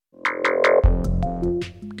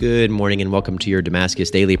Good morning and welcome to your Damascus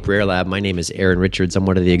Daily Prayer Lab. My name is Aaron Richards. I'm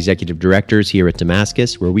one of the executive directors here at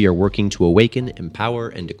Damascus, where we are working to awaken, empower,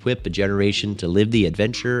 and equip a generation to live the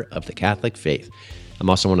adventure of the Catholic faith. I'm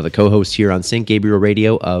also one of the co-hosts here on St. Gabriel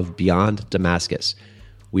Radio of Beyond Damascus.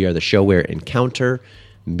 We are the show where encounter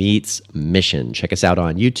meets mission. Check us out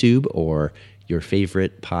on YouTube or your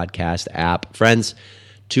favorite podcast app. Friends,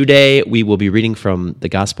 today we will be reading from the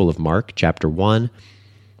Gospel of Mark, chapter 1,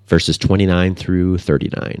 verses 29 through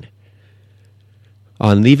 39.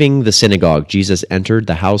 On leaving the synagogue, Jesus entered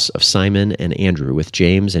the house of Simon and Andrew with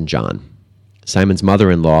James and John. Simon's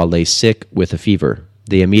mother-in-law lay sick with a fever.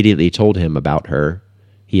 They immediately told him about her.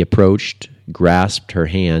 He approached, grasped her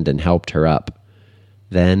hand, and helped her up.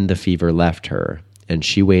 Then the fever left her, and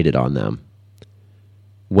she waited on them.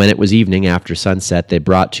 When it was evening after sunset, they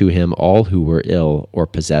brought to him all who were ill or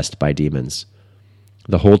possessed by demons.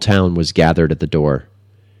 The whole town was gathered at the door.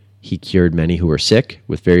 He cured many who were sick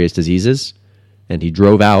with various diseases, and he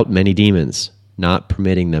drove out many demons, not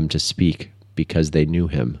permitting them to speak because they knew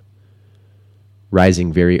him.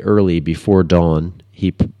 Rising very early before dawn,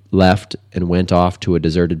 he left and went off to a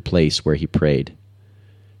deserted place where he prayed.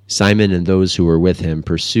 Simon and those who were with him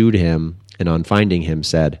pursued him, and on finding him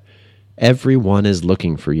said, "Everyone is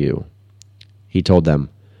looking for you." He told them,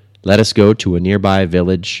 "Let us go to the nearby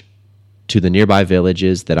villages,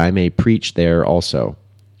 that I may preach there also.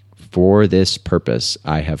 For this purpose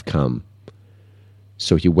I have come."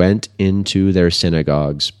 So he went into their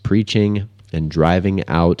synagogues, preaching and driving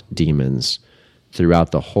out demons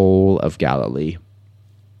throughout the whole of Galilee.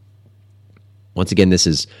 Once again, this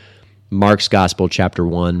is Mark's Gospel, chapter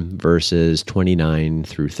 1, verses 29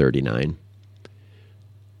 through 39.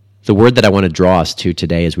 The word that I want to draw us to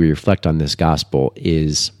today as we reflect on this Gospel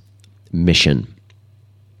is mission.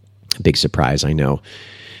 A big surprise, I know.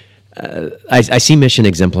 I see mission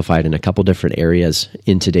exemplified in a couple different areas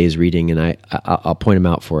in today's reading, and I'll point them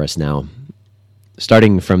out for us now.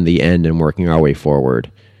 Starting from the end and working our way forward,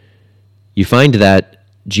 you find that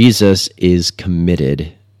Jesus is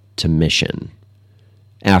committed to mission.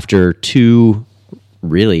 After two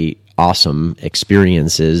really awesome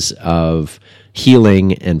experiences of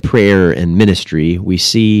healing and prayer and ministry, we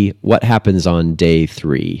see what happens on day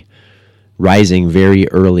 3. Rising very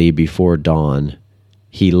early before dawn,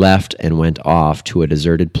 he left and went off to a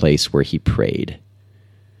deserted place where he prayed.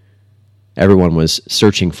 Everyone was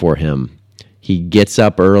searching for him. He gets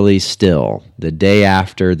up early still, the day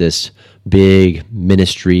after this big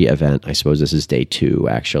ministry event. I suppose this is day 2,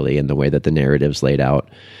 actually, in the way that the narrative's laid out.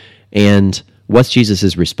 And what's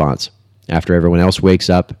Jesus' response? After everyone else wakes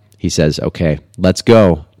up, he says, "Okay, let's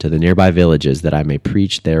go to the nearby villages that I may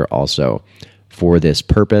preach there also. For this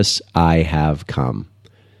purpose I have come."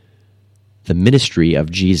 The ministry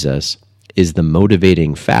of Jesus is the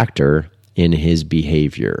motivating factor in his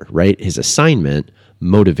behavior, right? His assignment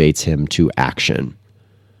motivates him to action.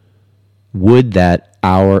 Would that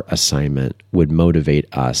our assignment would motivate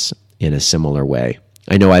us in a similar way?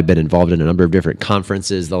 I know I've been involved in a number of different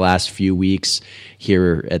conferences the last few weeks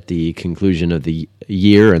here at the conclusion of the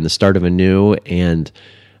year and the start of a new, and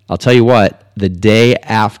I'll tell you what, the day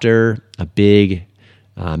after a big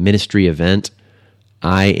ministry event,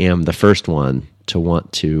 I am the first one to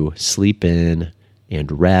want to sleep in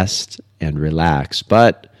and rest and relax,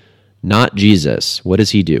 but not Jesus. What does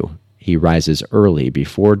he do? He rises early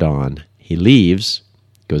before dawn. He leaves,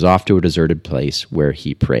 goes off to a deserted place where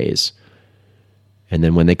he prays. And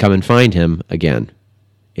then when they come and find him, again,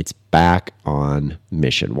 it's back on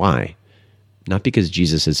mission. Why? Not because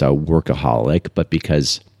Jesus is a workaholic, but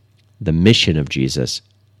because the mission of Jesus,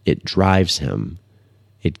 it drives him.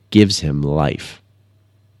 It gives him life.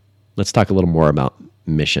 Let's talk a little more about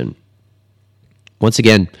mission. Once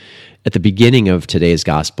again, at the beginning of today's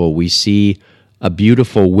gospel, we see a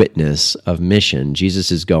beautiful witness of mission.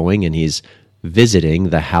 Jesus is going and he's visiting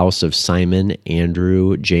the house of Simon,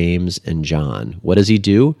 Andrew, James, and John. What does he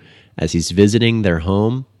do? As he's visiting their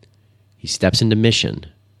home, he steps into mission.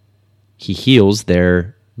 He heals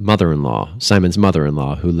their mother-in-law, Simon's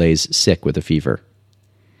mother-in-law, who lays sick with a fever.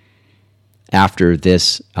 After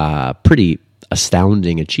this pretty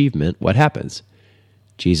astounding achievement, what happens?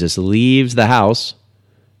 Jesus leaves the house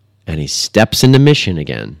and he steps into mission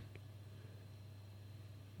again.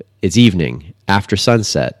 It's evening after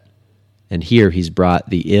sunset, and here he's brought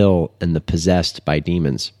the ill and the possessed by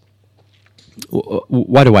demons.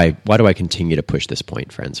 Why do I continue to push this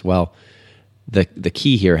point, friends? Well, the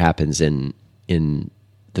key here happens in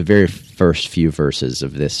the very first few verses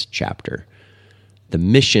of this chapter. The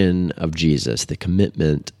mission of Jesus, the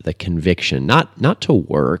commitment, the conviction, not to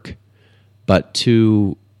work, but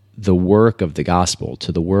to the work of the gospel,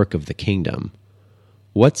 to the work of the kingdom,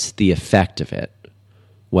 What's the effect of it?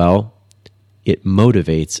 Well, it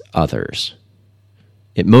motivates others.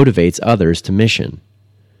 It motivates others to mission.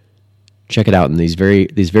 Check it out in these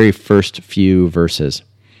very first few verses.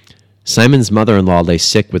 Simon's mother-in-law lay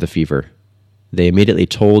sick with a fever. They immediately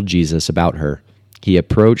told Jesus about her. He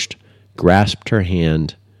approached, grasped her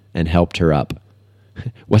hand, and helped her up.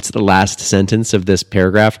 What's the last sentence of this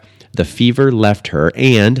paragraph? The fever left her,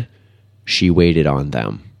 and she waited on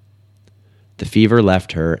them. The fever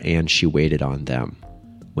left her, and she waited on them.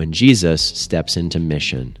 When Jesus steps into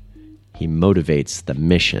mission, he motivates the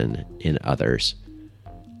mission in others.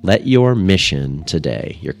 Let your mission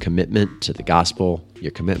today, your commitment to the gospel,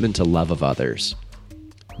 your commitment to love of others,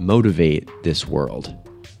 motivate this world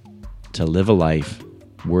to live a life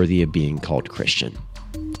worthy of being called Christian.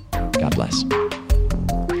 God bless.